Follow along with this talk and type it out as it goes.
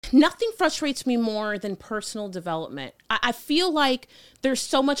nothing frustrates me more than personal development. I feel like there's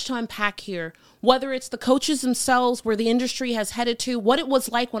so much to unpack here, whether it's the coaches themselves, where the industry has headed to, what it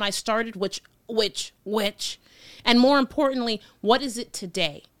was like when I started, which, and more importantly, what is it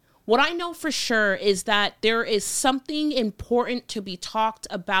today? What I know for sure is that there is something important to be talked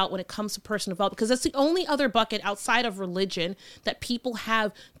about when it comes to personal development, because that's the only other bucket outside of religion that people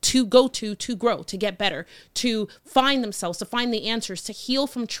have to go to grow, to get better, to find themselves, to find the answers, to heal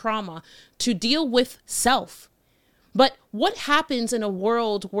from trauma, to deal with self. But what happens in a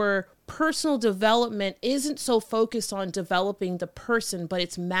world where personal development isn't so focused on developing the person, but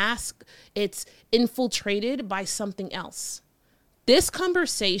it's infiltrated by something else? This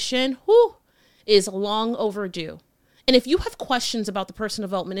conversation is long overdue. And if you have questions about the personal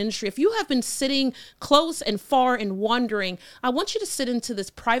development industry, if you have been sitting close and far and wondering, I want you to sit into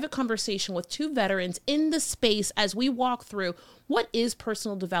this private conversation with two veterans in the space as we walk through what is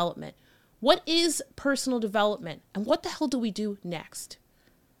personal development? What is personal development? And what the hell do we do next?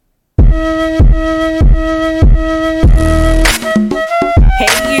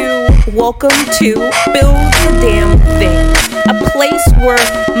 Hey you, welcome to Build the Damn Thing, a place where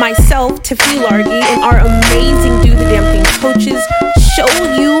myself, Tiffany Largy, and our amazing Do the Damn Thing coaches show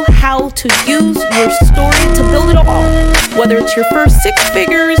you how to use your story to build it all. Whether it's your first 6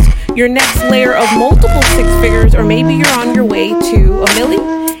 figures, your next layer of multiple 6 figures, or maybe you're on your way to $1 million.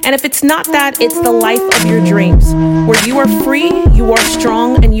 And if it's not that, it's the life of your dreams, where you are free, you are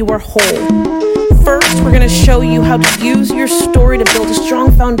strong, and you are whole. First, we're going to show you how to use your story to build a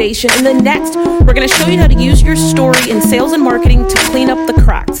strong foundation. And then next, we're going to show you how to use your story in sales and marketing to clean up the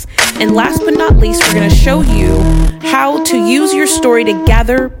cracks. And last but not least, we're going to show you how to use your story to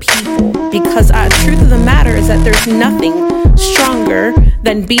gather people. Because the truth of the matter is that there's nothing stronger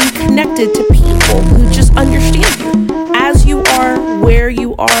than being connected to people who just understand you as you are, where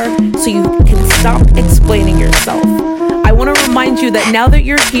you are, so you can stop explaining yourself. I want to remind you that now that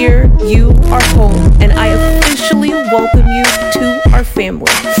you're here, you are home, and I officially welcome you to our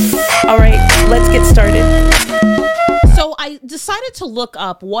family. All right, let's get started. So I decided to look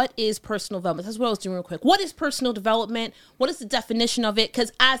up what is personal development. That's what I was doing real quick. What is personal development? What is the definition of it?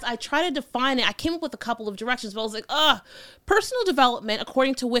 Because as I try to define it, I came up with a couple of directions, but I was like, personal development,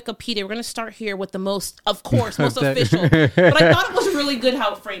 according to Wikipedia, we're going to start here with the most official. But I thought it was really good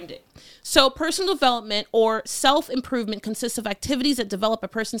how it framed it. So personal development or self-improvement consists of activities that develop a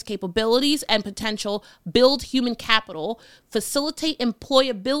person's capabilities and potential, build human capital, facilitate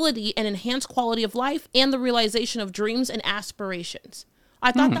employability and enhance quality of life, and the realization of dreams and aspirations.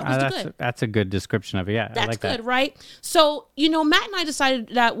 I thought that was good. That's a good description of it. Yeah, that's I like good, that. right? So, Matt and I decided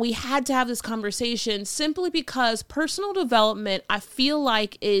that we had to have this conversation simply because personal development, I feel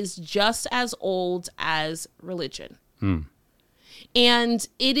like, is just as old as religion. And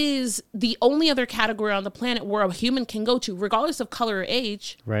it is the only other category on the planet where a human can go to, regardless of color or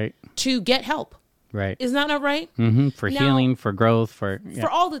age, right, to get help. Right. Isn't that not right? Mm-hmm. For healing, for growth, for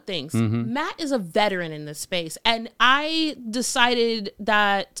all the things. Mm-hmm. Matt is a veteran in this space. And I decided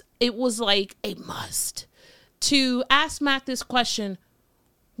that it was like a must to ask Matt this question.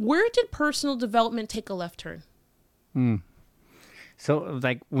 Where did personal development take a left turn? So,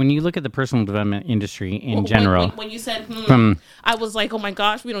 like, when you look at the personal development industry in general... When you said, I was like, oh my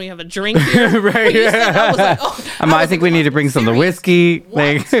gosh, we don't even have a drink here. Right. I was like, I think we need to bring some of the whiskey.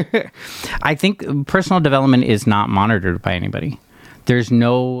 Like, I think personal development is not monitored by anybody. There's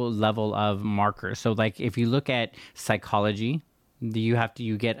no level of marker. So, like, if you look at psychology,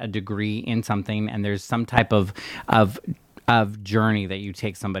 you get a degree in something, and there's some type of journey that you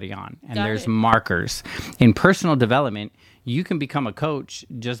take somebody on. And there's markers. In personal development, you can become a coach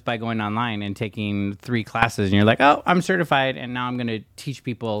just by going online and taking 3 classes, and you're like, oh, I'm certified, and now I'm going to teach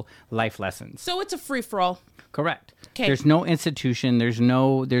people life lessons. So it's a free-for-all. Correct. Okay. There's no institution. There's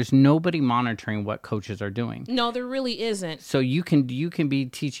nobody monitoring what coaches are doing. No, there really isn't. So you can be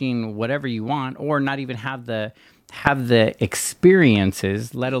teaching whatever you want, or not even have the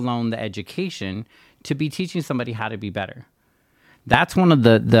experiences, let alone the education, to be teaching somebody how to be better. That's one of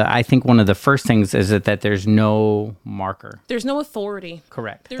I think one of the first things is that there's no marker. There's no authority.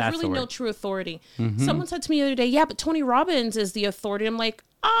 Correct. There's really no true authority. Mm-hmm. Someone said to me the other day, yeah, but Tony Robbins is the authority. I'm like,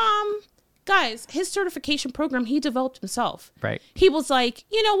 guys, his certification program, he developed himself. Right. He was like,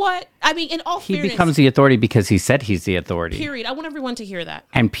 you know what? I mean, in all fairness. He becomes the authority because he said he's the authority. Period. I want everyone to hear that.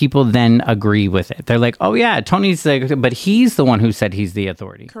 And people then agree with it. They're like, oh yeah, Tony's but he's the one who said he's the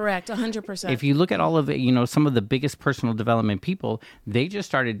authority. Correct. 100%. If you look at all of it, some of the biggest personal development people, they just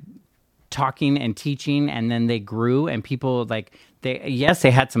started talking and teaching, and then they grew, and people like they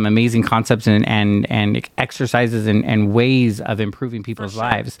had some amazing concepts and exercises and ways of improving people's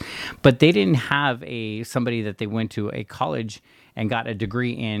lives, but they didn't have somebody that they went to a college and got a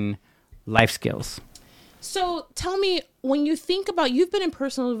degree in life skills. So tell me, when you think about, you've been in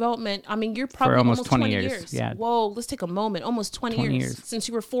personal development, I mean, you're probably for almost 20 years. Yeah. Whoa, let's take a moment. Almost 20 years since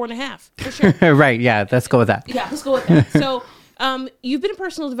you were 4.5, for sure. Right. Yeah. Let's go with that. Yeah, let's go with that. So you've been in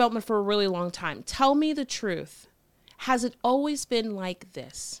personal development for a really long time. Tell me the truth. Has it always been like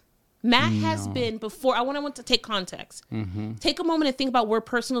this? Matt has been before. I want to take context. Mm-hmm. Take a moment and think about where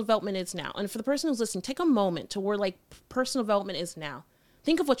personal development is now. And for the person who's listening, take a moment to where like personal development is now.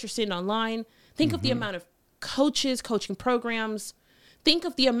 Think of what you're seeing online. Think of the amount of coaches, coaching programs. Think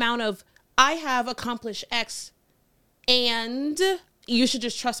of the amount of, I have accomplished X and you should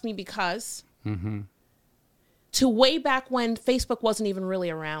just trust me because. Mm-hmm. To way back when Facebook wasn't even really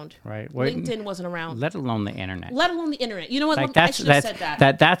around. Right. LinkedIn wasn't around. Let alone the internet. You know what? Like I should have said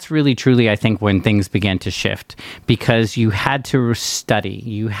that. That's really, truly, I think, when things began to shift, because you had to study.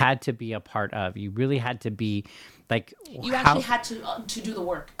 You had to be a part of. You really had to be like... You actually had to do the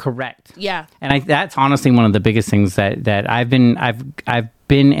work. Correct. Yeah. And that's honestly one of the biggest things that I've been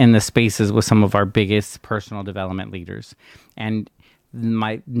in the spaces with some of our biggest personal development leaders. And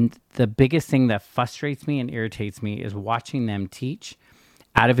the biggest thing that frustrates me and irritates me is watching them teach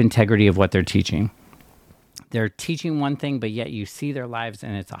out of integrity of what they're teaching. They're teaching one thing, but yet you see their lives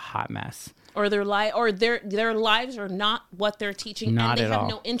and it's a hot mess. Or their lives are not what they're teaching, not and they at have all.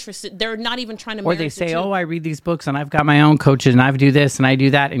 no interest. They're not even trying to. Or they say, "Oh, I read these books and I've got my own coaches and I do this and I do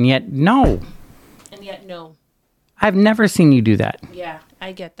that," and yet no. I've never seen you do that. Yeah,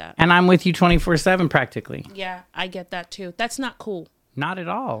 I get that. And I'm with you 24/7 practically. Yeah, I get that too. That's not cool. Not at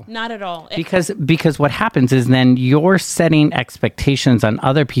all. Not at all. Because what happens is then you're setting expectations on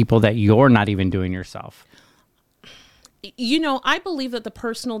other people that you're not even doing yourself. You know, I believe that the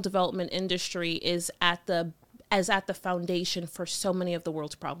personal development industry is at the foundation for so many of the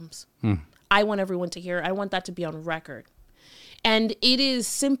world's problems. I want everyone to hear. I want that to be on record. And it is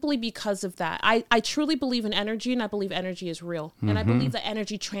simply because of that. I truly believe in energy, and I believe energy is real. And I believe that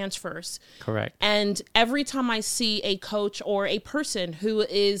energy transfers. Correct. And every time I see a coach or a person who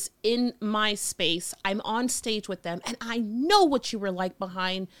is in my space, I'm on stage with them, and I know what you were like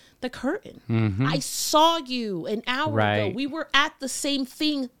behind the curtain. I saw you an hour ago. We were at the same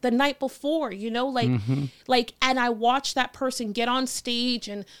thing the night before, you know, like, and I watched that person get on stage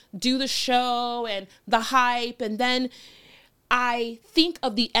and do the show and the hype, and then I think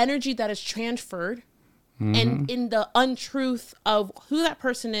of the energy that is transferred and in the untruth of who that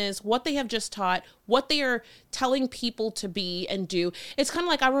person is, what they have just taught, what they are telling people to be and do. It's kind of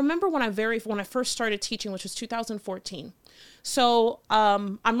like, I remember when I first started teaching, which was 2014. So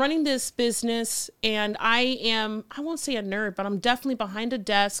I'm running this business, and I won't say a nerd, but I'm definitely behind a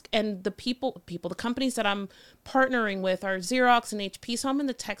desk, and the companies that I'm partnering with are Xerox and HP. So I'm in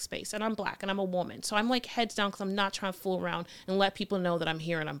the tech space, and I'm Black, and I'm a woman. So I'm like heads down because I'm not trying to fool around and let people know that I'm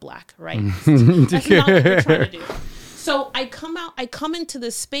here and I'm Black, right? That's not what we're trying to do. So I come into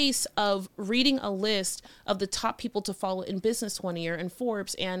this space of reading a list of the top people to follow in business one year in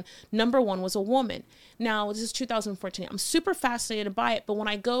Forbes, and number one was a woman. Now, this is 2014. I'm super fascinated by it, but when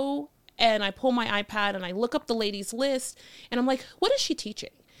I go and I pull my iPad and I look up the lady's list, and I'm like, what is she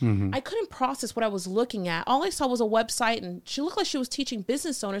teaching? I couldn't process what I was looking at. All I saw was a website, and she looked like she was teaching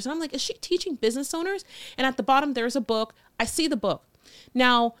business owners. And I'm like, is she teaching business owners? And at the bottom, there's a book. I see the book.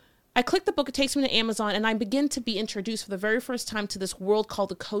 Now, I click the book, it takes me to Amazon, and I begin to be introduced for the very first time to this world called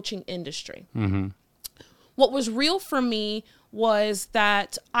the coaching industry. What was real for me was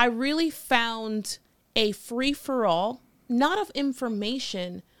that I really found a free-for-all, not of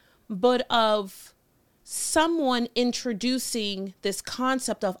information, but of someone introducing this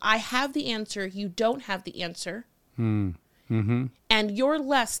concept of, I have the answer, you don't have the answer, and you're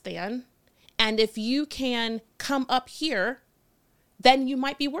less than, and if you can come up here, then you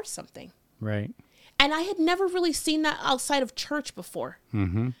might be worth something. Right. And I had never really seen that outside of church before,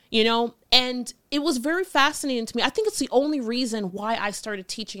 you know, and it was very fascinating to me. I think it's the only reason why I started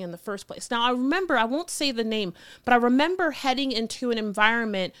teaching in the first place. Now, I remember, I won't say the name, but I remember heading into an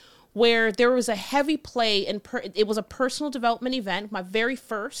environment where there was a heavy play, and it was a personal development event, my very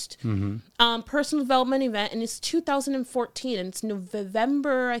first personal development event, and it's 2014, and it's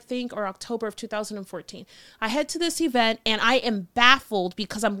November, I think, or October of 2014. I head to this event, and I am baffled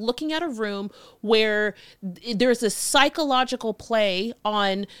because I'm looking at a room where there's a psychological play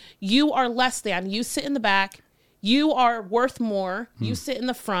on, you are less than, you sit in the back, you are worth more, you sit in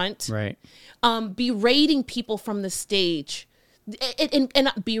the front, right? Berating people from the stage, and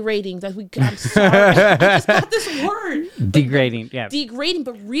not berating. I'm sorry. I just got this word. Degrading, yeah. Degrading,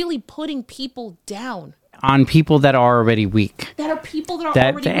 but really putting people down. On people that are already weak. That are people that are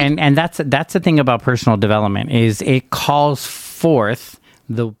already weak. And that's the thing about personal development is it calls forth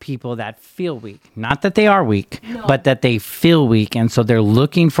the people that feel weak. Not that they are weak, but that they feel weak. And so they're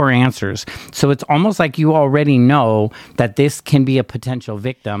looking for answers. So it's almost like you already know that this can be a potential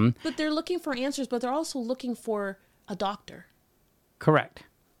victim. But they're looking for answers, but they're also looking for a doctor. Correct.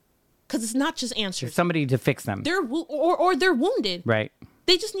 Because it's not just answers. It's somebody to fix them. Or they're wounded. Right.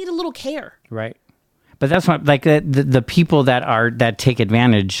 They just need a little care. Right. But that's what, like the people that take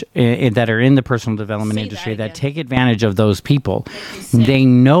advantage, that are in the personal development industry, that take advantage of those people, they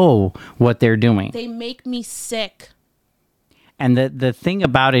know what they're doing. They make me sick. And the thing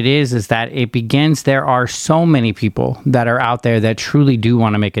about it is that it begins, there are so many people that are out there that truly do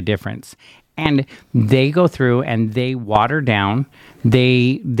want to make a difference. And they go through and they water down,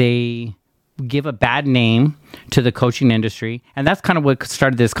 they give a bad name to the coaching industry. And that's kind of what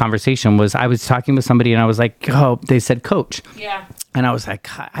started this conversation. Was I was talking with somebody and I was like, oh, they said coach. Yeah. And I was like,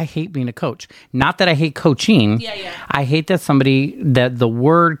 I hate being a coach. Not that I hate coaching. Yeah. I hate that the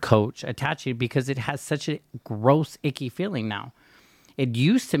word coach attached to it, because it has such a gross, icky feeling now. It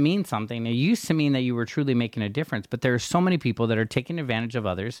used to mean something. It used to mean that you were truly making a difference. But there are so many people that are taking advantage of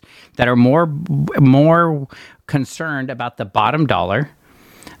others, that are more concerned about the bottom dollar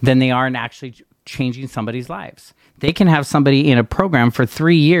than they are in actually changing somebody's lives. They can have somebody in a program for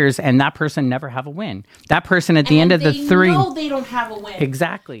 3 years and that person never have a win. That person at the end of the three... They know they don't have a win.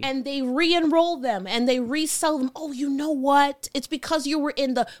 Exactly. And they re-enroll them and they resell them. Oh, you know what? It's because you were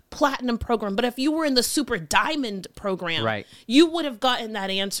in the platinum program. But if you were in the super diamond program, right, you would have gotten that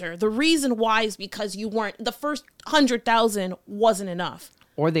answer. The reason why is because you weren't... The first 100,000 wasn't enough.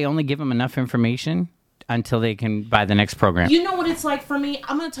 Or they only give them enough information until they can buy the next program. You know what it's like for me?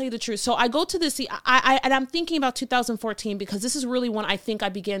 I'm going to tell you the truth. So I go to this, and I'm thinking about 2014 because this is really when I think I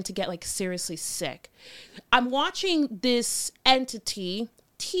began to get like seriously sick. I'm watching this entity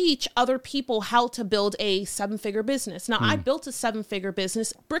teach other people how to build a 7-figure business. Now, I built a 7-figure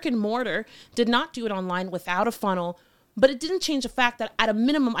business, brick and mortar, did not do it online without a funnel. But it didn't change the fact that at a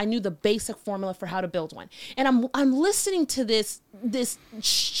minimum, I knew the basic formula for how to build one. And I'm listening to this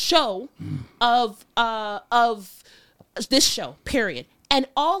show of this show, period. And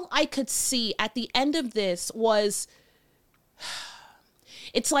all I could see at the end of this was,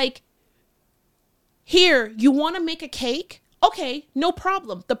 it's like, here, you want to make a cake? Okay, no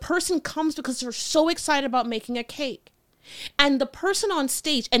problem. The person comes because they're so excited about making a cake. And the person on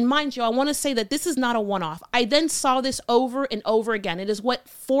stage, and mind you, I want to say that this is not a one-off. I then saw this over and over again. It is what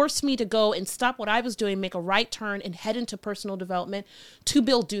forced me to go and stop what I was doing, make a right turn, and head into personal development to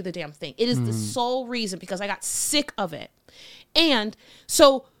do the damn thing. It is the sole reason, because I got sick of it. And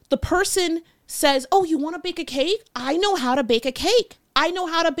so the person says, oh, you want to bake a cake? I know how to bake a cake. I know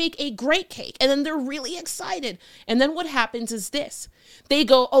how to bake a great cake. And then they're really excited. And then what happens is this. They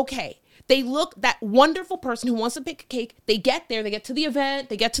go, okay. They look, that wonderful person who wants to bake a cake, they get there, they get to the event,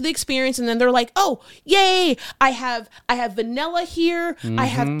 they get to the experience, and then they're like, oh, yay, I have vanilla here, I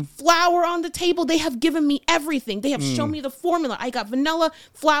have flour on the table, they have given me everything, they have shown me the formula, I got vanilla,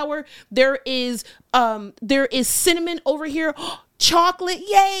 flour, there is cinnamon over here, chocolate,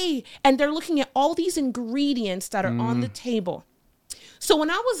 yay, and they're looking at all these ingredients that are on the table. So when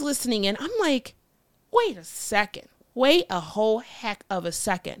I was listening in, I'm like, wait a second, wait a whole heck of a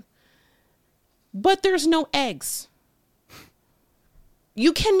second. But there's no eggs.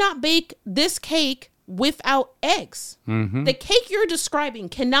 You cannot bake this cake without eggs. The cake you're describing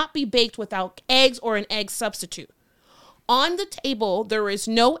cannot be baked without eggs or an egg substitute. On the table, there is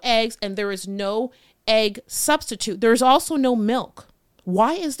no eggs and there is no egg substitute. There's also no milk.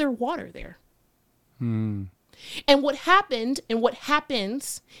 Why is there water there? And what happened and what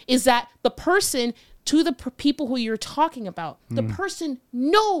happens is that the person, to the people who you're talking about, the person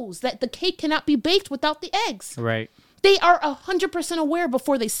knows that the cake cannot be baked without the eggs. Right. They are 100% aware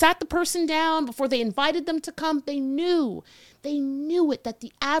before they sat the person down, before they invited them to come. They knew it, that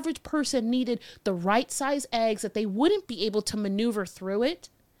the average person needed the right size eggs, that they wouldn't be able to maneuver through it.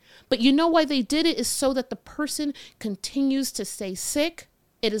 But you know why they did it is so that the person continues to stay sick.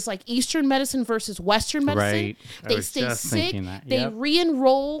 It is like Eastern medicine versus Western medicine. Right. They stay sick. They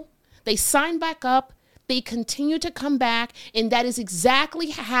re-enroll. They sign back up. They continue to come back. And that is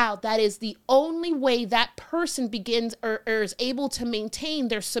exactly how, that is the only way that person begins or is able to maintain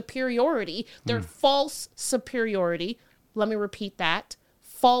their superiority, their false superiority. Let me repeat that.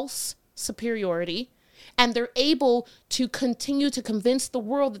 False superiority. And they're able to continue to convince the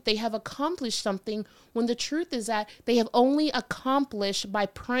world that they have accomplished something when the truth is that they have only accomplished by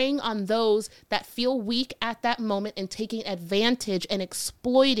preying on those that feel weak at that moment and taking advantage and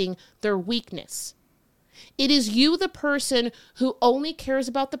exploiting their weakness. It is you, the person, who only cares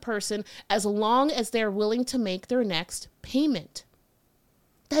about the person as long as they're willing to make their next payment.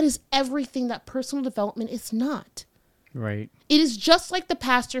 That is everything that personal development is not. Right. It is just like the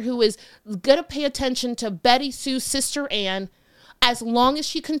pastor who is going to pay attention to Betty Sue's sister Ann as long as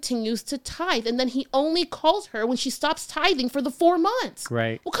she continues to tithe. And then he only calls her when she stops tithing for the 4 months.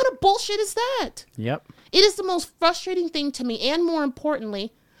 Right. What kind of bullshit is that? Yep. It is the most frustrating thing to me. And more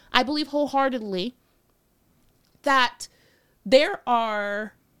importantly, I believe wholeheartedly that there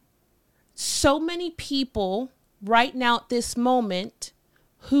are so many people right now at this moment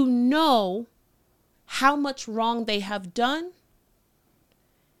who know how much wrong they have done,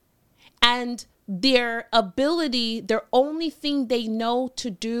 and their only thing they know to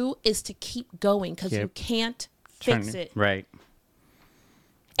do is to keep going because you can't fix it. Right.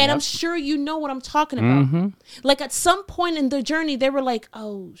 And I'm sure you know what I'm talking about. Like at some point in the journey, they were like,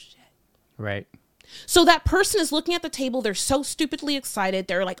 oh, shit. Right. So that person is looking at the table. They're so stupidly excited.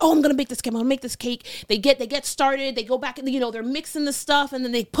 They're like, oh, I'm going to make this cake. I'm going to make this cake. They get started. They go back and, they're mixing the stuff and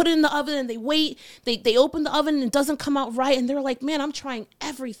then they put it in the oven and they wait. They open the oven and it doesn't come out right. And they're like, man, I'm trying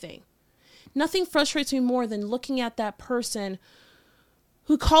everything. Nothing frustrates me more than looking at that person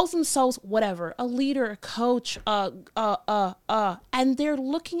who calls themselves whatever, a leader, a coach, and they're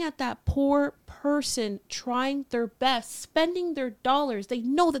looking at that poor person trying their best, spending their dollars. They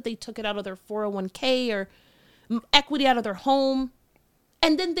know that they took it out of their 401k or equity out of their home,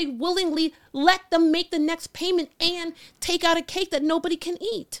 and then they willingly let them make the next payment and take out a cake that nobody can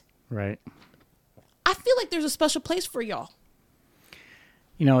eat. Right. I feel like there's a special place for y'all.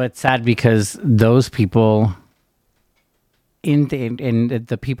 It's sad because those people in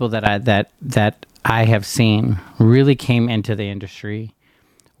the people that I have seen really came into the industry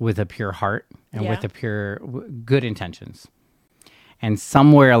with a pure heart and with a pure good intentions. And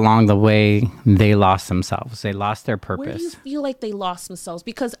somewhere along the way, they lost themselves. They lost their purpose. Where do you feel like they lost themselves?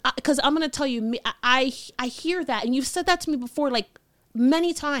 Because I'm going to tell you, I hear that, and you've said that to me before, like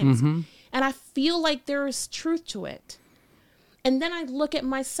many times, and I feel like there is truth to it. And then I look at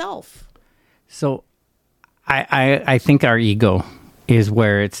myself. So I think our ego is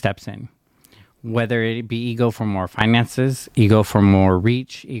where it steps in. Whether it be ego for more finances, ego for more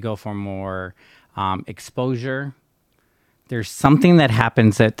reach, ego for more exposure. There's something that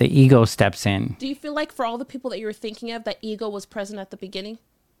happens that the ego steps in. Do you feel like for all the people that you were thinking of, that ego was present at the beginning?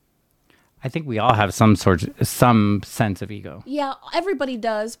 I think we all have some sense of ego. Yeah, everybody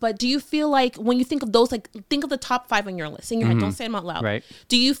does. But do you feel like when you think of those, like think of the top 5 on your list in your head, don't say them out loud. Right.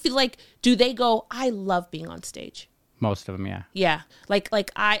 Do you feel like, do they go, I love being on stage? Most of them, yeah. Yeah.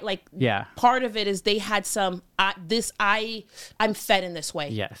 Yeah. Part of it is they had some, I'm fed in this way.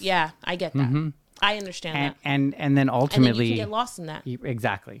 Yes. Yeah, I get that. I understand that. And then ultimately. And then you can get lost in that.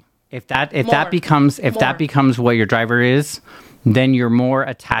 Exactly. If that becomes what your driver is, then you're more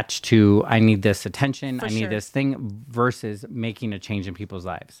attached to, I need this attention, I need this thing, versus making a change in people's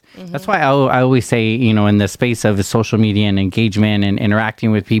lives. That's why I always say, in the space of social media and engagement and interacting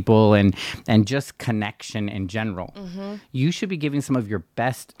with people and just connection in general, you should be giving some of your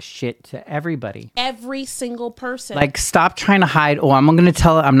best shit to everybody. Every single person. Like, stop trying to hide, I'm not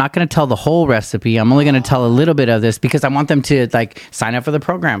going to tell the whole recipe. I'm only going to tell a little bit of this because I want them to sign up for the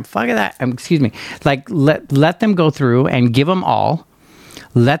program. Fuck that. Excuse me. Let them go through and give them all.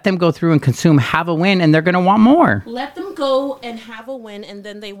 Let them go through and consume, have a win, and they're going to want more. Let them go and have a win, and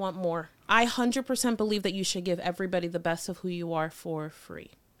then they want more. I 100% believe that you should give everybody the best of who you are for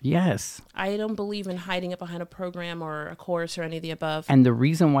free. Yes. I don't believe in hiding it behind a program or a course or any of the above. And the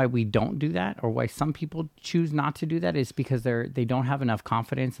reason why we don't do that, or why some people choose not to do that, is because they don't have enough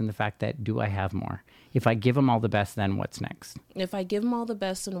confidence in the fact that, do I have more? If I give them all the best, then what's next? If I give them all the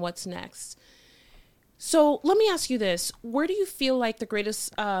best, then what's next? So let me ask you this: where do you feel like the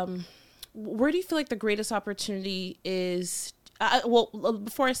greatest opportunity is?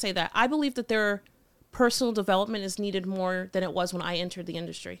 Before I say that, I believe that personal development is needed more than it was when I entered the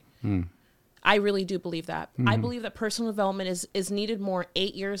industry. I really do believe that. I believe that personal development is needed more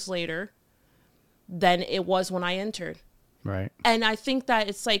 8 years later than it was when I entered. Right. And I think that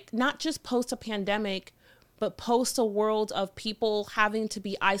it's like not just post a pandemic, but post a world of people having to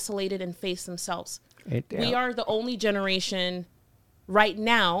be isolated and face themselves. We are the only generation right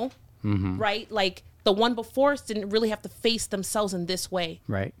now, right? Like the one before us didn't really have to face themselves in this way.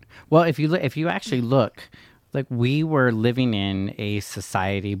 Right. Well, if you actually look, like we were living in a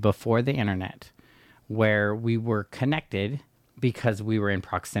society before the internet where we were connected because we were in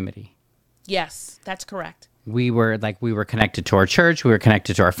proximity. Yes, that's correct. We were connected to our church. We were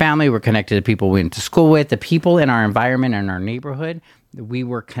connected to our family. We were connected to people we went to school with, the people in our environment and our neighborhood. We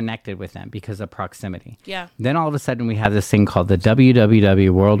were connected with them because of proximity. Yeah. Then all of a sudden we have this thing called the WWW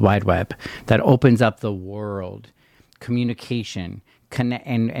World Wide Web that opens up the world, communication,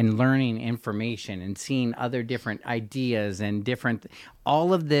 and learning information and seeing other different ideas and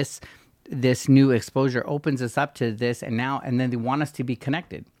all of this new exposure opens us up to this. And then they want us to be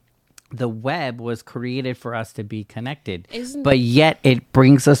connected. The web was created for us to be connected, but yet it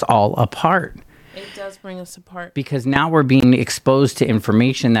brings us all apart. It does bring us apart. Because now we're being exposed to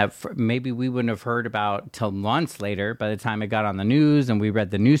information that maybe we wouldn't have heard about till months later by the time it got on the news and we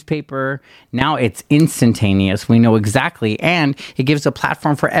read the newspaper. Now it's instantaneous. We know exactly. And it gives a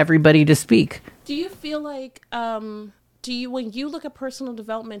platform for everybody to speak. Do you feel like, when you look at personal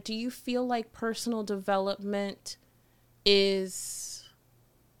development, do you feel like personal development is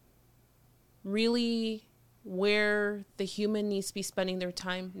really where the human needs to be spending their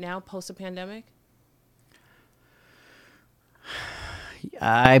time now post a pandemic?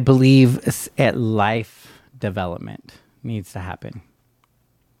 I believe at life development needs to happen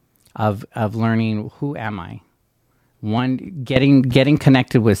of learning, who am I? One, getting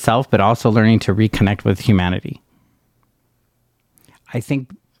connected with self, but also learning to reconnect with humanity. I think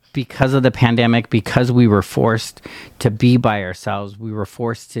because of the pandemic, because we were forced to be by ourselves, we were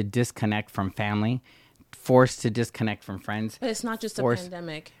forced to disconnect from family, forced to disconnect from friends. But it's not just a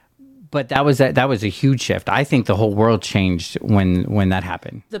pandemic. But that was a huge shift. I think the whole world changed when that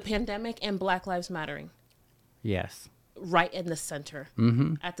happened. The pandemic and Black Lives Mattering. Yes. Right in the center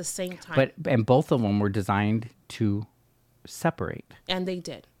at the same time. And both of them were designed to separate. And they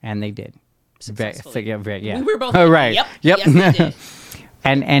did. Successfully. Yeah. We were both. Oh, right. Yep. Yes, they did.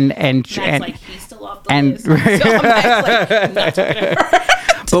 And Matt's like, he's still off the list. So Matt's like, not talking about her.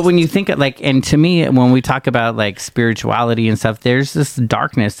 But when you think of and to me, when we talk about spirituality and stuff, there's this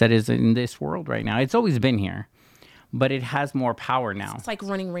darkness that is in this world right now. It's always been here, but it has more power now. It's like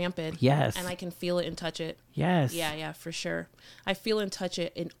running rampant. Yes. And I can feel it and touch it. Yes. Yeah, for sure. I feel and touch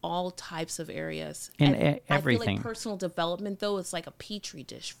it in all types of areas. In everything. I feel like personal development, though, is like a petri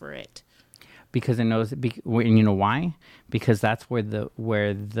dish for it. Because it knows, and you know why? Because that's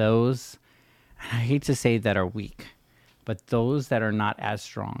where those, I hate to say that are weak, but those that are not as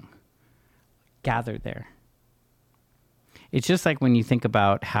strong gather there. It's just like when you think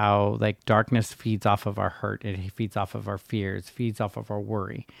about how darkness feeds off of our hurt, it feeds off of our fears, feeds off of our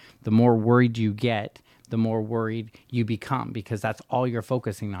worry. The more worried you get, the more worried you become, because that's all you're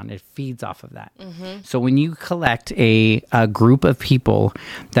focusing on. It feeds off of that. Mm-hmm. So when you collect a group of people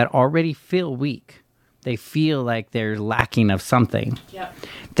that already feel weak, they feel like they're lacking of something. Yep.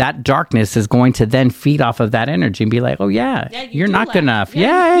 That darkness is going to then feed off of that energy and be like, oh, you're not good enough.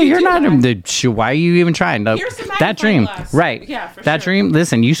 You're not. Why are you even trying? Here's the that dream. glass. Right. Yeah, for that sure. dream.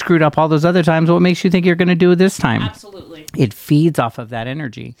 Listen, you screwed up all those other times. What makes you think you're going to do it this time? Absolutely. It feeds off of that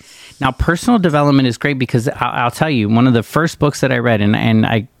energy. Now, personal development is great because I'll tell you, one of the first books that I read, and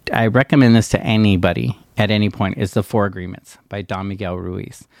I recommend this to anybody at any point, is The 4 Agreements by Don Miguel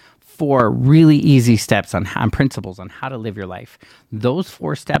Ruiz. 4 really easy steps on principles on how to live your life. Those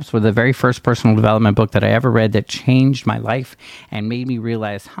 4 steps were the very first personal development book that I ever read that changed my life and made me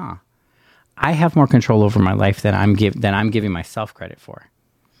realize, I have more control over my life than I'm giving myself credit for.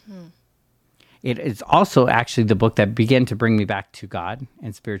 It is also actually the book that began to bring me back to God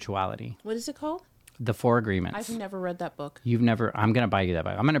and spirituality. What is it called? The 4 Agreements. I've never read that book. You've never. I'm gonna buy you that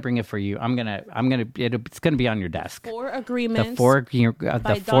book. I'm gonna bring it for you. It's gonna be on your desk. 4 Agreements.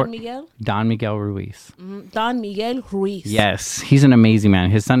 By Don Miguel. Don Miguel Ruiz. Don Miguel Ruiz. Yes, he's an amazing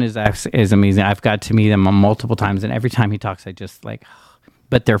man. His son is amazing. I've got to meet him multiple times, and every time he talks, I just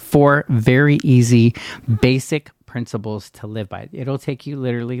But they're 4 very easy, basic principles to live by. It'll take you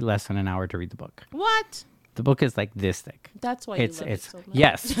literally less than an hour to read the book. What? The book is this thick. That's why you love it so much.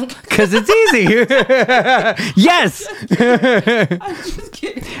 Yes, because it's easy. Yes. I'm just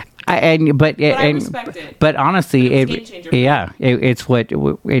kidding. I respect it. But honestly, game changer. it's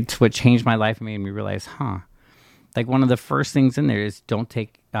what changed my life and made me realize, one of the first things in there is don't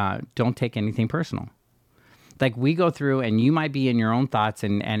take anything personal. We go through and you might be in your own thoughts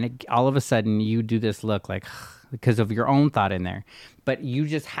and all of a sudden you do this look because of your own thought in there. But you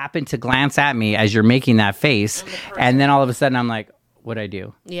just happen to glance at me as you're making that face. And then all of a sudden I'm like, what'd I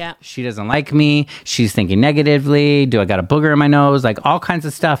do? Yeah. She doesn't like me. She's thinking negatively. Do I got a booger in my nose? All kinds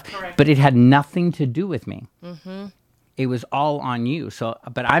of stuff. Correct. But it had nothing to do with me. Mm-hmm. it was all on you. So,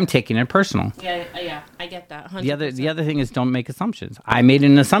 but I'm taking it personal. Yeah, I get that. 100%. The other thing is don't make assumptions. I made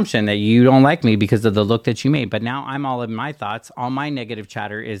an assumption that you don't like me because of the look that you made, but now I'm all in my thoughts. All my negative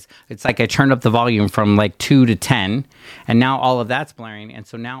chatter is, it's like I turned up the volume from like 2 to 10, and now all of that's blaring. And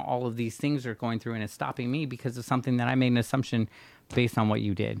so now all of these things are going through and it's stopping me because of something that I made an assumption based on what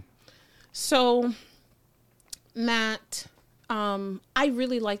you did. So, Matt, I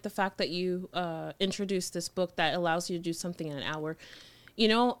really like the fact that you introduced this book that allows you to do something in an hour. You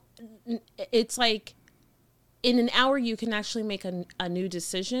know, it's like in an hour you can actually make a new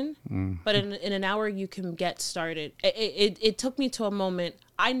decision, but in an hour you can get started. It took me to a moment.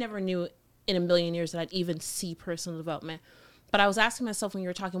 I never knew in a million years that I'd even see personal development. But I was asking myself when you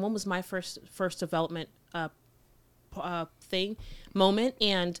were talking, when was my first development moment?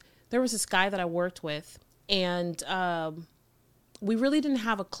 And there was this guy that I worked with, and we really didn't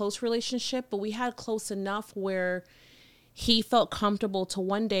have a close relationship, but we had close enough where he felt comfortable to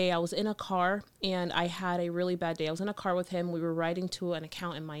one day I was in a car and I had a really bad day. I was in a car with him. We were riding to an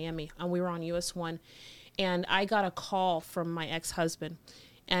account in Miami and we were on US 1, and I got a call from my ex-husband,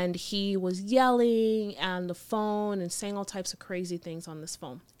 and he was yelling on the phone and saying all types of crazy things on this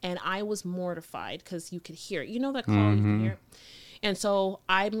phone. And I was mortified because you could hear it. You know that call, you can hear it. And so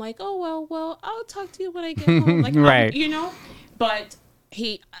I'm like, oh, well, I'll talk to you when I get home. Like, right. You know, but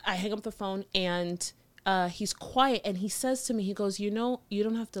I hang up the phone and he's quiet, and he says to me, he goes, you know, you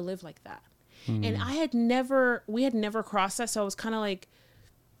don't have to live like that. And we had never crossed that. So I was kind of like,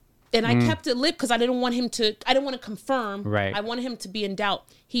 and I kept it lit because I didn't want to confirm. Right. I wanted him to be in doubt.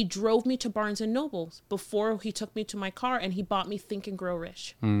 He drove me to Barnes and Nobles before he took me to my car, and he bought me Think and Grow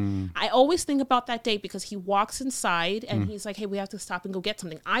Rich. I always think about that day because he walks inside and he's like, hey, we have to stop and go get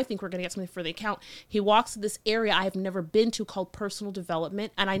something. I think we're going to get something for the account. He walks to this area I have never been to called personal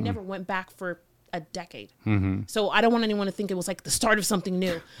development, and I never went back for a decade. So I don't want anyone to think it was like the start of something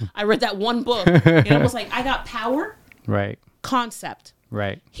new. I read that one book and it was like, I got power. Right. Concept.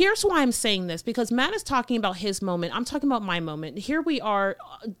 Right. Here's why I'm saying this, because Matt is talking about his moment. I'm talking about my moment. Here we are.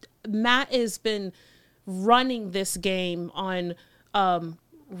 Matt has been running this game on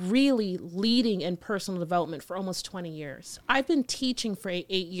really leading in personal development for almost 20 years. I've been teaching for 8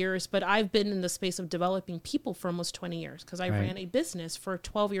 years, but I've been in the space of developing people for almost 20 years because I ran a business for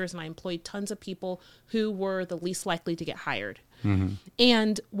 12 years and I employed tons of people who were the least likely to get hired.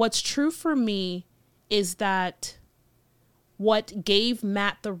 And what's true for me is that what gave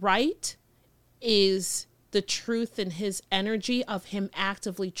Matt the right is the truth in his energy of him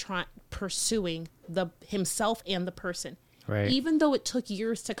actively pursuing himself and the person. Right. Even though it took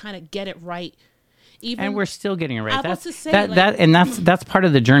years to kind of get it right. And we're still getting it right. That's that's part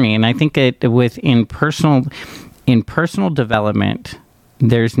of the journey. And I think in personal development,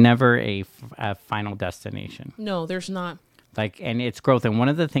 there's never a final destination. No, there's not. And it's growth. And one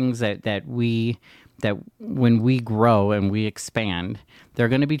of the things that when we grow and we expand, there are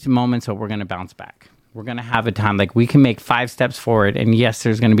going to be moments where we're going to bounce back. We're going to have a time, like we can make 5 steps forward. And yes,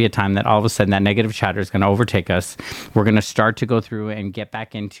 there's going to be a time that all of a sudden that negative chatter is going to overtake us. We're going to start to go through and get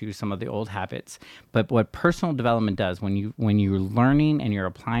back into some of the old habits. But what personal development does, when you're learning and you're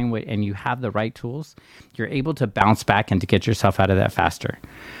applying and you have the right tools, you're able to bounce back and to get yourself out of that faster.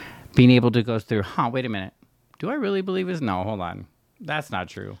 Being able to go through, wait a minute. Do I really believe this? No, hold on. That's not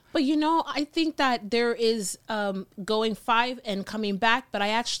true. But I think that there is going 5 and coming back, but I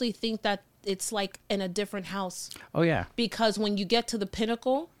actually think that it's like in a different house. Oh, yeah. Because when you get to the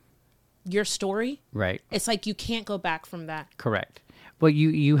pinnacle, your story, right? It's like you can't go back from that. Correct. Well,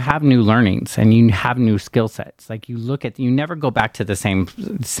 you have new learnings and you have new skill sets. Like you never go back to the same.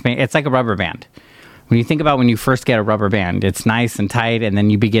 It's like a rubber band. When you think about when you first get a rubber band, it's nice and tight, and then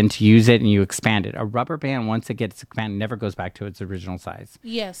you begin to use it and you expand it. A rubber band, once it gets expanded, never goes back to its original size.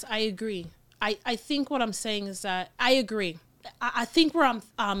 Yes, I agree. I think what I'm saying is that I agree. I think where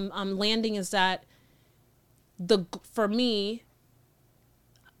I'm landing is that for me,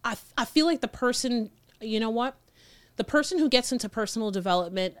 I feel like the person, the person who gets into personal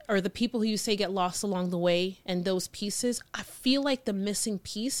development or the people who you say get lost along the way and those pieces, I feel like the missing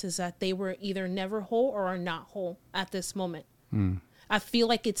piece is that they were either never whole or are not whole at this moment. I feel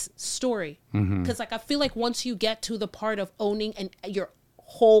like it's story. Because I feel like once you get to the part of owning your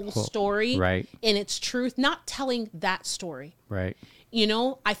whole story right. in its truth, not telling that story. Right.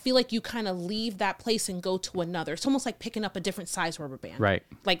 I feel like you kind of leave that place and go to another. It's almost like picking up a different size rubber band. Right.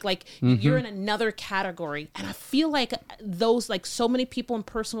 Like you're in another category. And I feel like so many people in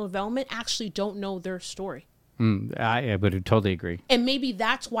personal development actually don't know their story. I would totally agree. And maybe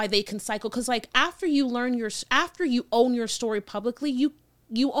that's why they can cycle. Because after you own your story publicly,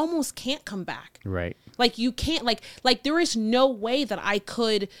 you almost can't come back. Right. Like you can't like there is no way that I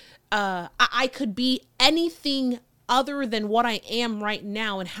could I could be anything other than what I am right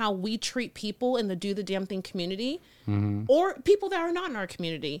now and how we treat people in the Do the Damn Thing community or people that are not in our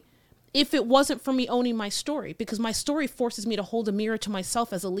community if it wasn't for me owning my story, because my story forces me to hold a mirror to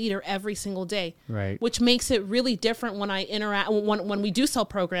myself as a leader every single day. Right. Which makes it really different when I interact, when we do sell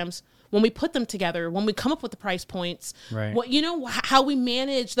programs, when we put them together, when we come up with the price points, right. what, you know, how we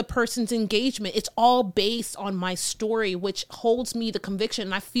manage the person's engagement. It's all based on my story, which holds me the conviction.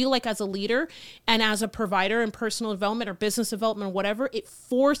 And I feel like as a leader and as a provider in personal development or business development or whatever, it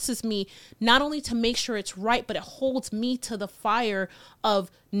forces me not only to make sure it's right, but it holds me to the fire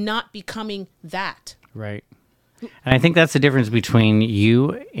of not becoming that. Right. And I think that's the difference between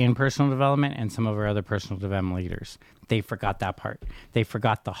you in personal development and some of our other personal development leaders. They forgot that part. They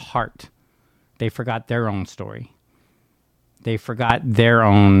forgot the heart. They forgot their own story. They forgot their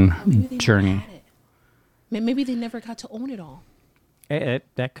own journey. Maybe they never got to own it all.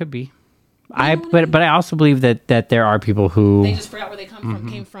 That could be. But I also believe that there are people who they just forgot where they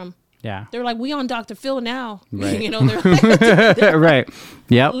came from. Yeah. They're like, we on Dr. Phil now. Right. You know, they're right.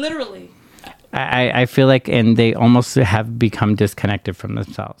 Yep. Literally. I feel like, and they almost have become disconnected from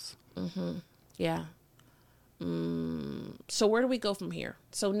themselves. Mm-hmm. Yeah. So where do we go from here?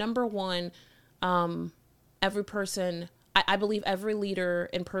 So number one, every person, I believe every leader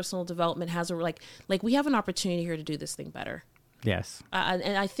in personal development has like we have an opportunity here to do this thing better. Yes.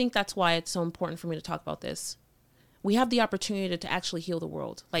 And I think that's why it's so important for me to talk about this. We have the opportunity to actually heal the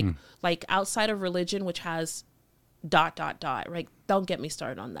world. Like outside of religion, which has ... right? Don't get me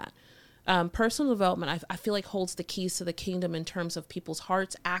started on that. Personal development, I feel like holds the keys to the kingdom in terms of people's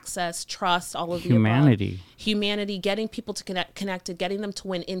hearts, access, trust, all of the humanity, getting people to connected, getting them to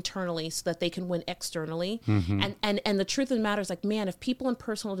win internally so that they can win externally. Mm-hmm. And the truth of the matter is, like, man, if people in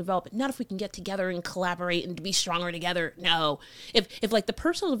personal development, not if we can get together and collaborate and be stronger together. No, if like the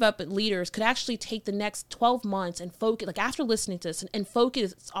personal development leaders could actually take the next 12 months and focus, like after listening to this and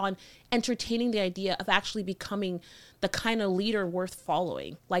focus on entertaining the idea of actually becoming the kind of leader worth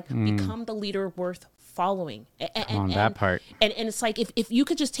following, like become the leader worth following. That part. And it's like, if you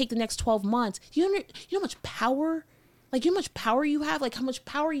could just take the next 12 months, you know how much power, like you know how much power you have, like how much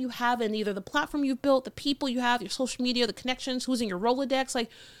power you have in either the platform you've built, the people you have, your social media, the connections, who's in your Rolodex,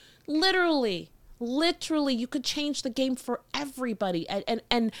 like literally you could change the game for everybody.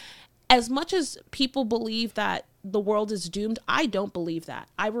 And as much as people believe that the world is doomed, I don't believe that.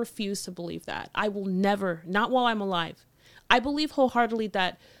 I refuse to believe that. I will never, not while I'm alive. I believe wholeheartedly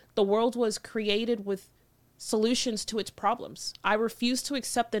that the world was created with solutions to its problems. I refuse to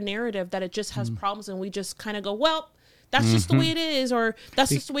accept the narrative that it just has problems and we just kind of go, well, that's just the way it is, or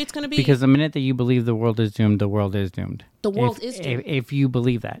that's just the way it's going to be. Because the minute that you believe the world is doomed, the world is doomed. The world is doomed. If you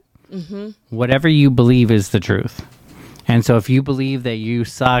believe that. Whatever you believe is the truth. And so if you believe that you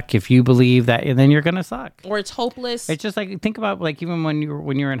suck, if you believe that, then you're going to suck. Or it's hopeless. It's just like, think about like even when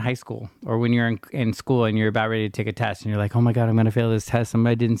you're in high school or when you're in school and you're about ready to take a test and you're like, oh my God, I'm going to fail this test.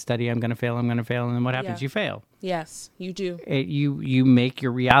 I didn't study. I'm going to fail. And then what happens? Yeah. You fail. Yes, you do. You make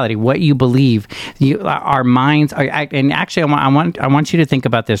your reality. What you believe, our minds are, and actually I want you to think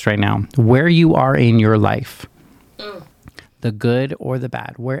about this right now. Where you are in your life. The good or the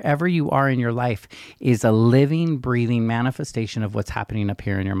bad, wherever you are in your life is a living, breathing manifestation of what's happening up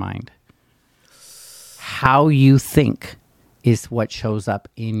here in your mind. How you think is what shows up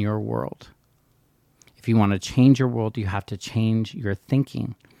in your world. If you want to change your world, you have to change your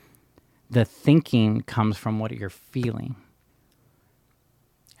thinking. The thinking comes from what you're feeling.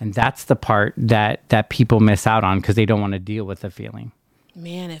 And that's the part that people miss out on because they don't want to deal with the feeling.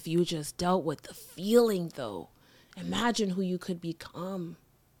 Man, if you just dealt with the feeling, though. Imagine who you could become.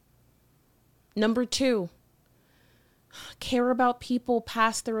 Number 2, care about people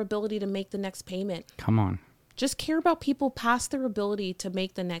past their ability to make the next payment. Come on. Just care about people past their ability to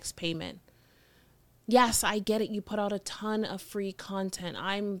make the next payment. Yes, I get it. You put out a ton of free content.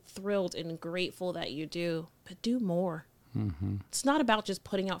 I'm thrilled and grateful that you do, but do more. Mm-hmm. It's not about just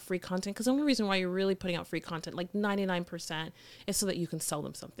putting out free content, because the only reason why you're really putting out free content, like 99%, is so that you can sell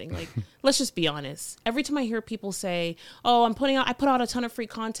them something. Like, let's just be honest. Every time I hear people say, oh, I put out a ton of free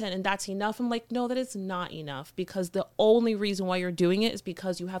content and that's enough. I'm like, no, that is not enough, because the only reason why you're doing it is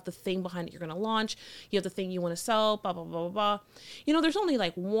because you have the thing behind it you're going to launch. You have the thing you want to sell, blah, blah, blah, blah, blah. You know, there's only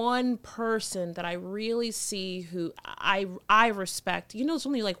like one person that I really see who I respect. You know, there's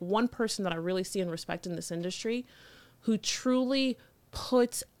only like one person that I really see and respect in this industry who truly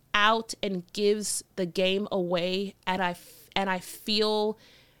puts out and gives the game away, and I feel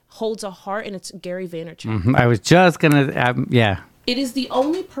holds a heart, and it's Gary Vaynerchuk. I was just gonna, yeah. It is the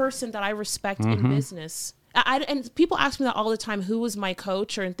only person that I respect in business. And people ask me that all the time, who was my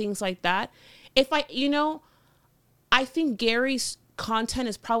coach or and things like that. I think Gary's content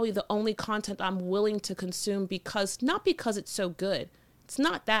is probably the only content I'm willing to consume not because it's so good. It's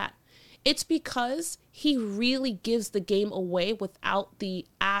not that. It's because he really gives the game away without the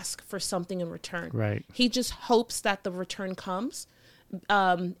ask for something in return. Right. He just hopes that the return comes.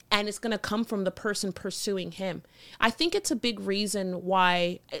 And it's going to come from the person pursuing him. I think it's a big reason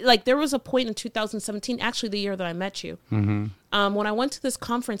why, like, there was a point in 2017, actually the year that I met you, when I went to this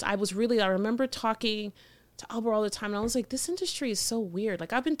conference, I remember talking to Albert all the time, and I was like, this industry is so weird.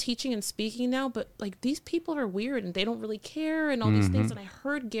 Like, I've been teaching and speaking now, but like, these people are weird and they don't really care and all these things. And I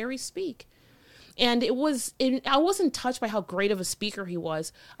heard Gary speak. And I wasn't touched by how great of a speaker he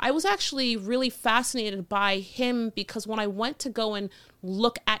was. I was actually really fascinated by him because when I went to go and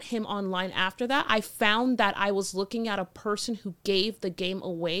look at him online after that, I found that I was looking at a person who gave the game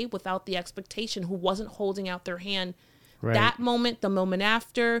away without the expectation, who wasn't holding out their hand. Right. That moment, the moment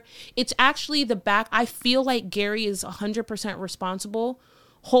after, it's actually I feel like Gary is 100% responsible,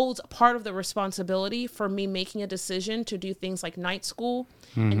 holds part of the responsibility for me making a decision to do things like night school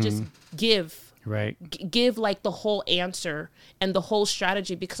and just give like the whole answer and the whole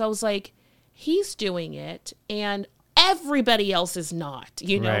strategy, because I was like, he's doing it and everybody else is not,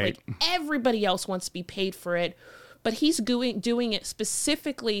 like everybody else wants to be paid for it, but he's doing it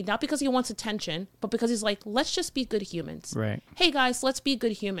specifically not because he wants attention, but because he's like, let's just be good humans. Right. Hey guys, let's be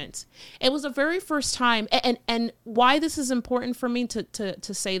good humans. It was the very first time, and why this is important for me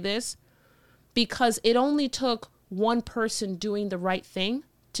to say this, because it only took one person doing the right thing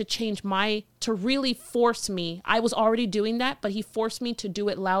to change to really force me. I was already doing that, but he forced me to do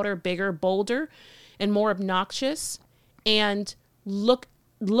it louder, bigger, bolder, and more obnoxious. And look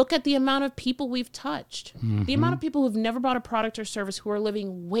at the amount of people we've touched. The amount of people who've never bought a product or service, who are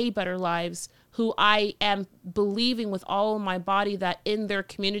living way better lives, who I am believing with all of my body that in their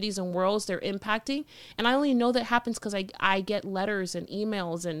communities and worlds they're impacting. And I only know that happens because I get letters and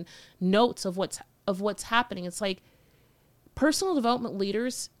emails and notes of what's happening. It's like, personal development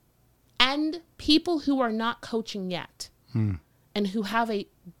leaders and people who are not coaching yet and who have a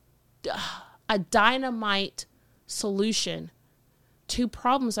dynamite solution to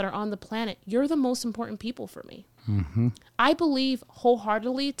problems that are on the planet, you're the most important people for me. I believe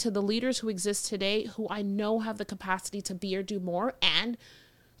wholeheartedly to the leaders who exist today, who I know have the capacity to be or do more, and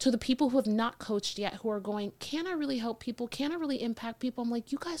to the people who have not coached yet, who are going, can I really help people? Can I really impact people? I'm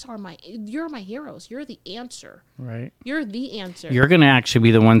like, you guys you're my heroes. You're the answer. Right. You're the answer. You're going to actually be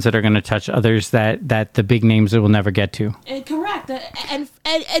the ones that are going to touch others that the big names will never get to. Correct. And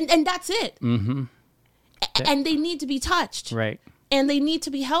that's it. And they need to be touched. Right. And they need to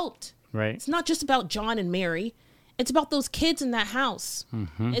be helped. Right. It's not just about John and Mary. It's about those kids in that house.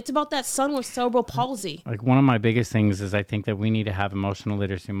 It's about that son with cerebral palsy. Like, one of my biggest things is I think that we need to have emotional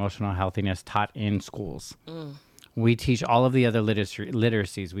literacy, emotional healthiness taught in schools. We teach all of the other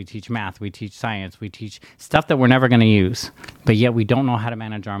literacies. We teach math. We teach science. We teach stuff that we're never going to use, but yet we don't know how to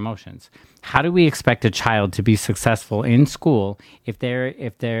manage our emotions. How do we expect a child to be successful in school if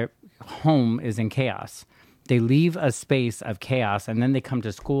their home is in chaos? They leave a space of chaos, and then they come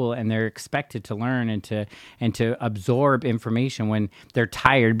to school and they're expected to learn and to absorb information when they're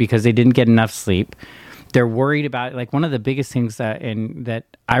tired because they didn't get enough sleep. They're worried about, like, one of the biggest things that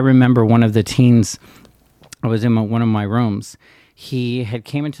I remember, one of the teens, I was in one of my rooms. He had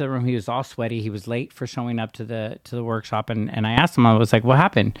came into the room. He was all sweaty. He was late for showing up to the workshop, and I asked him. I was like, "What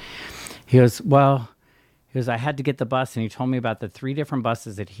happened?" He goes, I had to get the bus, and he told me about the 3 different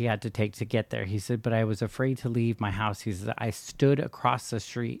buses that he had to take to get there. He said, but I was afraid to leave my house. He said, I stood across the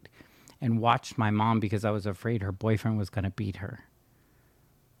street and watched my mom because I was afraid her boyfriend was going to beat her.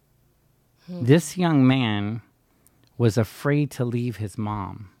 This young man was afraid to leave his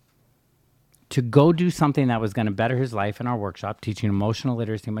mom to go do something that was going to better his life in our workshop, teaching emotional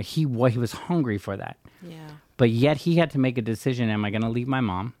literacy. He was hungry for that. Yeah. But yet he had to make a decision. Am I going to leave my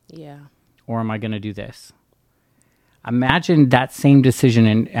mom? Yeah. Or am I going to do this? Imagine that same decision,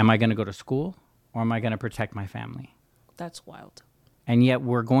 and am I going to go to school or am I going to protect my family? That's wild. And yet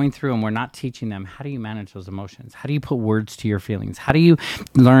we're going through and we're not teaching them, how do you manage those emotions? How do you put words to your feelings? How do you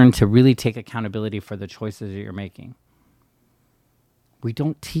learn to really take accountability for the choices that you're making? We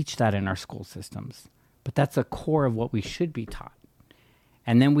don't teach that in our school systems, but that's a core of what we should be taught.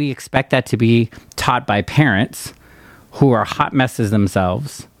 And then we expect that to be taught by parents who are hot messes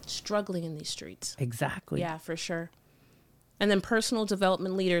themselves. Struggling in these streets. Exactly. Yeah, for sure. And then personal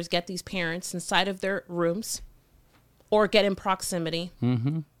development leaders get these parents inside of their rooms or get in proximity.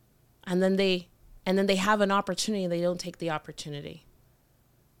 And then they And then they have an opportunity and they don't take the opportunity.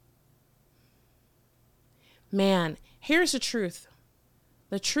 Man, here's the truth.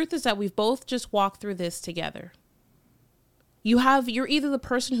 The truth is that we've both just walked through this together. You're either the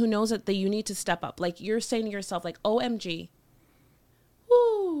person who knows that you need to step up. Like you're saying to yourself, like, OMG,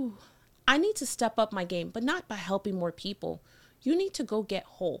 woo, I need to step up my game, but not by helping more people. You need to go get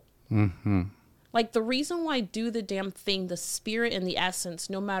whole. Mm-hmm. Like the reason why Do the Damn Thing, the spirit and the essence,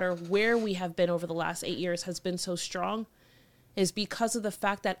 no matter where we have been over the last 8 years, has been so strong is because of the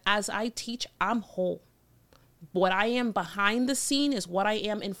fact that as I teach, I'm whole. What I am behind the scene is what I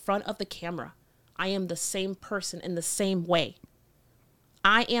am in front of the camera. I am the same person in the same way.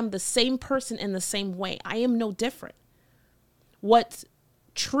 I am the same person in the same way. I am no different. What's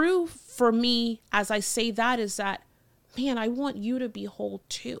true for me as I say that is that, man, I want you to be whole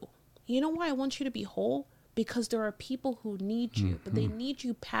too. You know why I want you to be whole? Because there are people who need you, but they need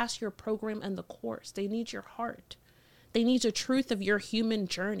you past your program and the course. They need your heart. They need the truth of your human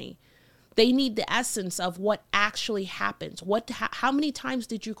journey. They need the essence of what actually happens. How many times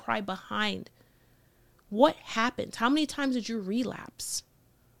did you cry behind? What happened? How many times did you relapse?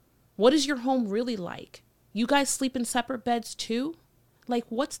 What is your home really like? You guys sleep in separate beds too? Like,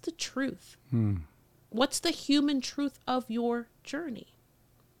 what's the truth? What's the human truth of your journey?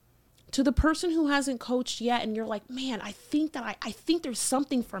 To the person who hasn't coached yet and you're like, man, I think there's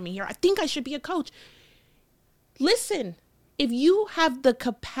something for me here. I think I should be a coach. Listen, if you have the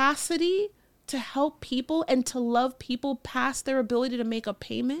capacity to help people and to love people past their ability to make a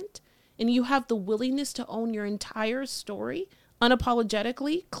payment, and you have the willingness to own your entire story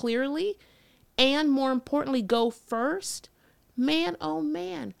unapologetically, clearly, and more importantly, go first, man, oh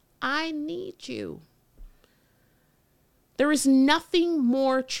man, I need you. There is nothing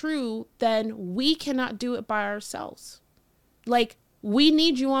more true than we cannot do it by ourselves. Like, we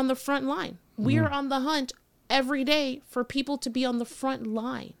need you on the front line. We are on the hunt every day for people to be on the front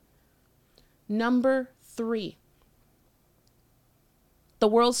line. Number 3, the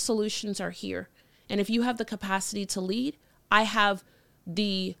world's solutions are here. And if you have the capacity to lead, I have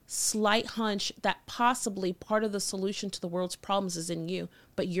the slight hunch that possibly part of the solution to the world's problems is in you,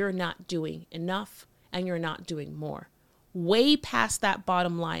 but you're not doing enough and you're not doing more. Way past that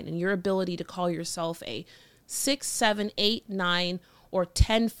bottom line and your ability to call yourself a 6, 7, 8, 9, or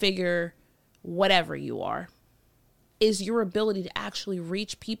 10-figure, whatever you are, is your ability to actually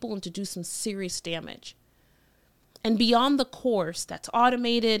reach people and to do some serious damage. And beyond the course that's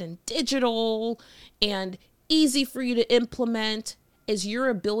automated and digital and easy for you to implement is your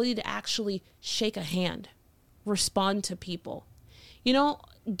ability to actually shake a hand, respond to people. You know,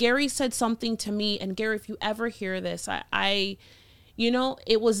 Gary said something to me, and Gary, if you ever hear this, it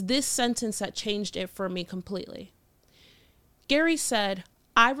was this sentence that changed it for me completely. Gary said,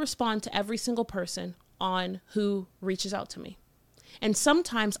 I respond to every single person on who reaches out to me. And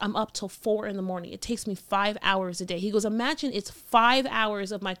sometimes I'm up till 4 a.m. It takes me 5 hours a day. He goes, imagine it's 5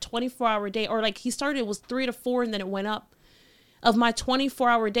 hours of my 24-hour day. Or like he started, it was 3 to 4 and then it went up. Of my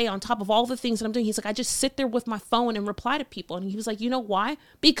 24-hour day on top of all the things that I'm doing. He's like, I just sit there with my phone and reply to people. And he was like, you know why?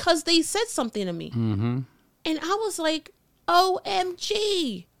 Because they said something to me. Mm-hmm. And I was like,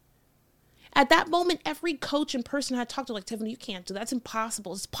 OMG. At that moment, every coach and person I had talked to, like, Tiffany, you can't do that. That's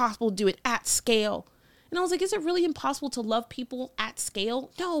impossible. It's possible to do it at scale. And I was like, is it really impossible to love people at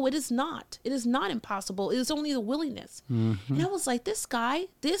scale? No, it is not. It is not impossible. It is only the willingness. Mm-hmm. And I was like, this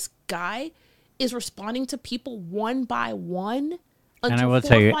guy is responding to people one by one until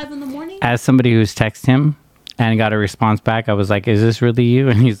 4 or 5 in the morning. As somebody who's texted him and got a response back, I was like, is this really you?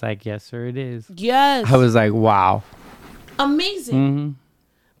 And he's like, yes, sir, it is. Yes. I was like, wow. Amazing. Mm-hmm.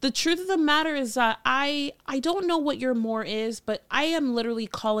 The truth of the matter is that I don't know what your more is, but I am literally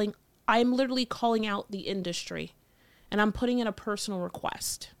calling out the industry, and I'm putting in a personal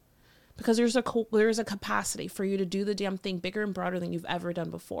request. Because there's a capacity for you to do the damn thing bigger and broader than you've ever done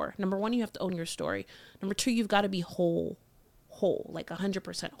before. Number 1, you have to own your story. Number 2, you've got to be whole, like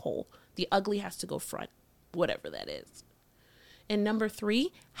 100% whole. The ugly has to go front, whatever that is. And number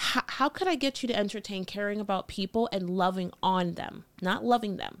 3, how could I get you to entertain caring about people and loving on them? Not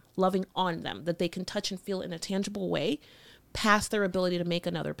loving them, loving on them, that they can touch and feel in a tangible way past their ability to make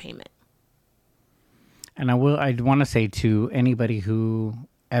another payment. And I'd want to say to anybody who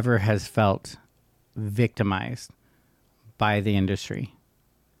ever has felt victimized by the industry,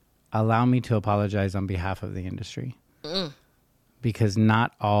 allow me to apologize on behalf of the industry. Because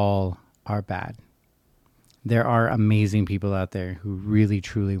not all are bad. There are amazing people out there who really,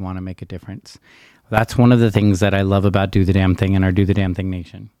 truly want to make a difference. That's one of the things that I love about Do the Damn Thing and our Do the Damn Thing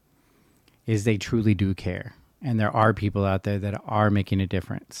Nation, is they truly do care. And there are people out there that are making a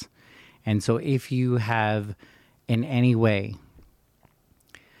difference. And so if you have in any way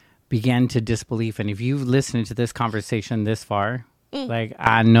began to disbelief, and if you've listened to this conversation this far, like,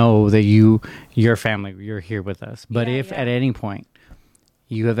 I know that your family, you're here with us. But if at any point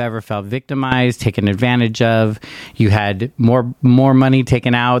you have ever felt victimized, taken advantage of, you had more money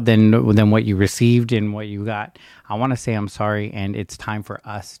taken out than what you received and what you got, I want to say I'm sorry, and it's time for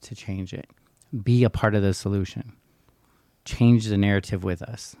us to change it. Be a part of the solution. Change the narrative with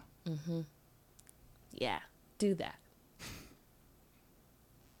us. Yeah, do that.